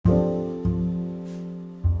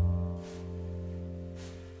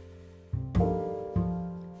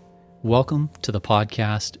Welcome to the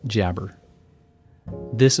podcast Jabber.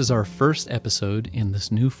 This is our first episode in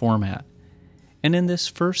this new format. And in this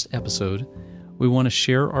first episode, we want to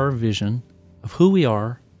share our vision of who we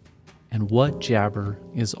are and what Jabber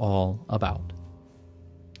is all about.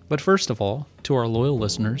 But first of all, to our loyal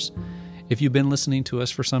listeners, if you've been listening to us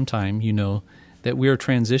for some time, you know that we are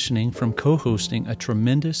transitioning from co-hosting a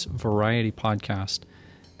tremendous variety podcast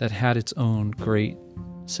that had its own great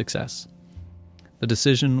success. The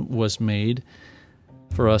decision was made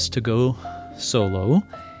for us to go solo,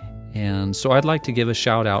 and so I'd like to give a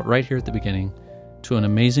shout out right here at the beginning to an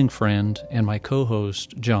amazing friend and my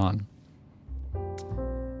co-host, John.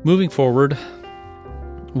 Moving forward,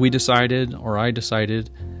 I decided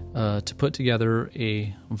to put together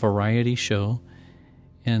a variety show,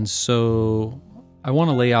 and so I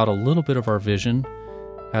want to lay out a little bit of our vision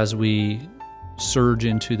as we surge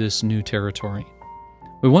into this new territory.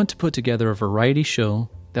 We want to put together a variety show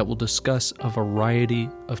that will discuss a variety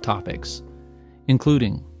of topics,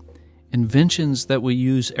 including inventions that we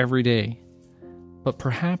use every day, but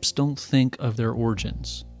perhaps don't think of their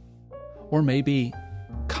origins, or maybe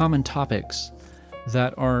common topics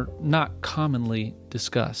that are not commonly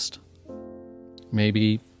discussed,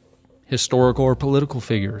 maybe historical or political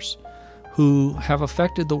figures who have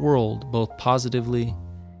affected the world both positively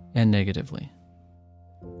and negatively,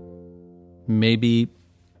 maybe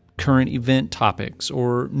current event topics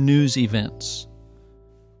or news events.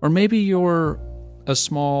 Or maybe you're a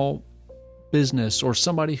small business or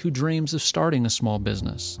somebody who dreams of starting a small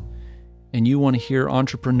business and you want to hear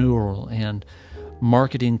entrepreneurial and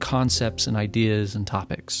marketing concepts and ideas and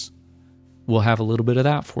topics. We'll have a little bit of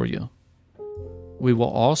that for you. We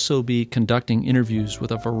will also be conducting interviews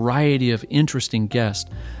with a variety of interesting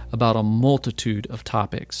guests about a multitude of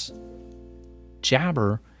topics.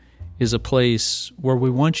 Jabber is a place where we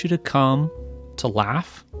want you to come to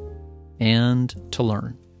laugh and to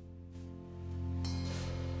learn.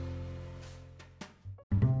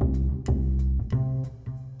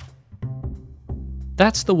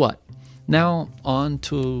 That's the what. Now on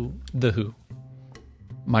to the who.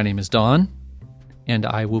 My name is Don, and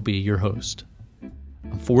I will be your host.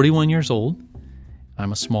 I'm 41 years old.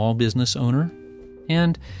 I'm a small business owner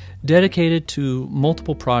and dedicated to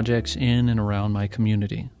multiple projects in and around my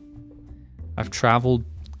community. I've traveled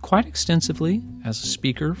quite extensively as a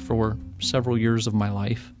speaker for several years of my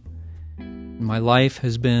life. My life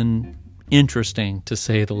has been interesting, to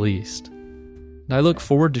say the least. And I look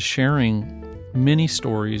forward to sharing many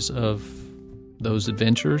stories of those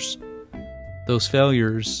adventures, those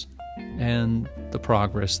failures, and the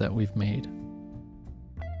progress that we've made.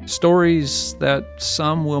 Stories that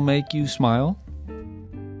some will make you smile,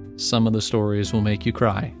 some of the stories will make you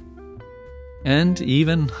cry, and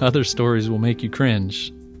even other stories will make you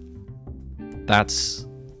cringe. That's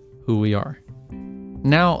who we are.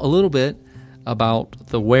 Now, a little bit about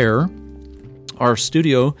the where. Our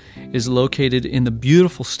studio is located in the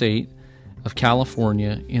beautiful state of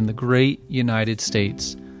California in the great United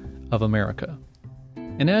States of America.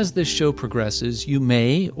 And as this show progresses, you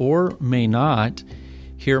may or may not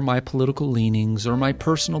hear my political leanings or my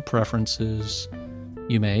personal preferences.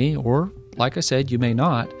 You may, or like I said, you may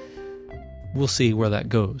not. We'll see where that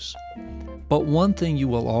goes. But one thing you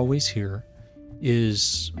will always hear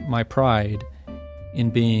is my pride in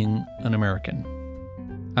being an American.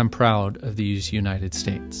 I'm proud of these United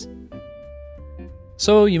States.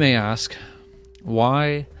 So you may ask,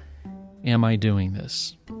 why am I doing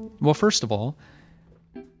this? Well, first of all,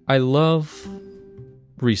 I love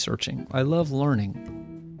researching. I love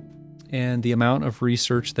learning. And the amount of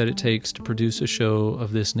research that it takes to produce a show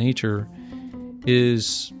of this nature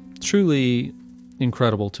is truly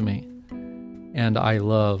incredible to me. And I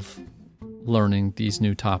love learning these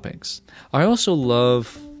new topics. I also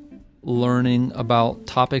love learning about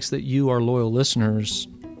topics that you, our loyal listeners,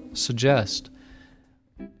 suggest.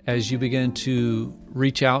 As you begin to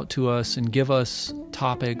reach out to us and give us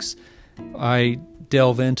topics, I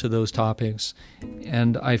delve into those topics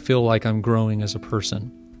and I feel like I'm growing as a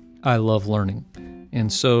person. I love learning.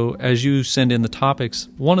 And so as you send in the topics,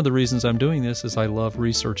 one of the reasons I'm doing this is I love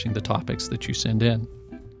researching the topics that you send in.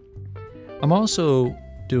 I'm also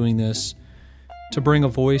doing this to bring a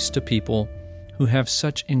voice to people who have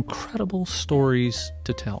such incredible stories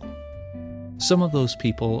to tell. Some of those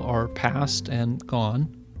people are past and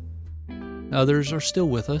gone. Others are still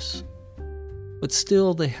with us, but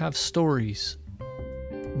still they have stories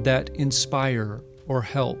that inspire or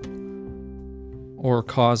help or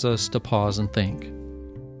cause us to pause and think.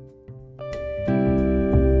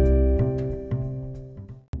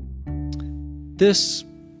 This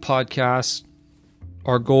podcast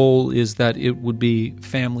Our goal is that it would be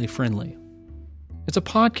family friendly. It's a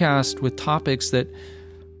podcast with topics that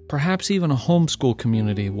perhaps even a homeschool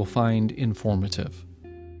community will find informative.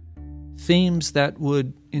 Themes that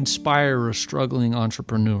would inspire a struggling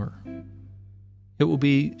entrepreneur. It will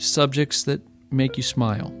be subjects that make you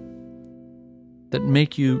smile, that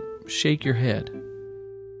make you shake your head,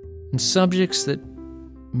 and subjects that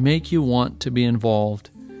make you want to be involved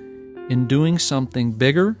in doing something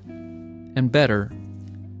bigger and better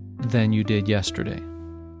than you did yesterday.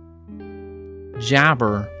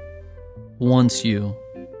 Jabber wants you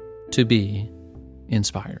to be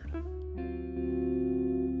inspired.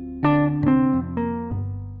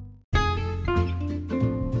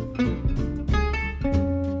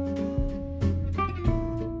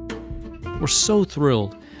 We're so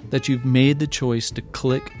thrilled that you've made the choice to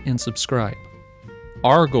click and subscribe.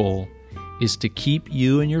 Our goal is to keep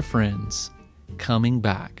you and your friends coming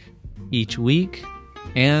back each week,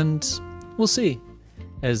 and we'll see,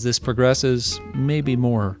 as this progresses, maybe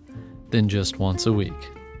more than just once a week.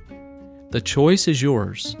 The choice is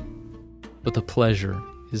yours, but the pleasure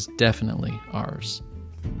is definitely ours.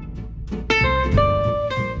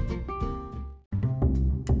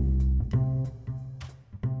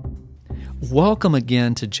 Welcome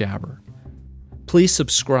again to Jabber. Please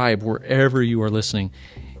subscribe wherever you are listening.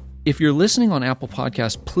 If you're listening on Apple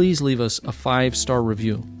Podcasts, please leave us a 5-star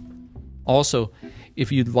review. Also,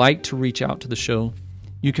 if you'd like to reach out to the show,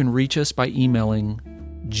 you can reach us by emailing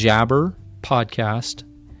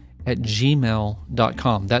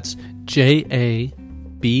jabberpodcast@gmail.com. That's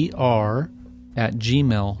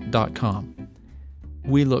JABR@gmail.com.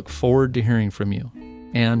 We look forward to hearing from you,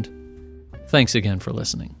 and thanks again for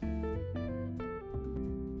listening.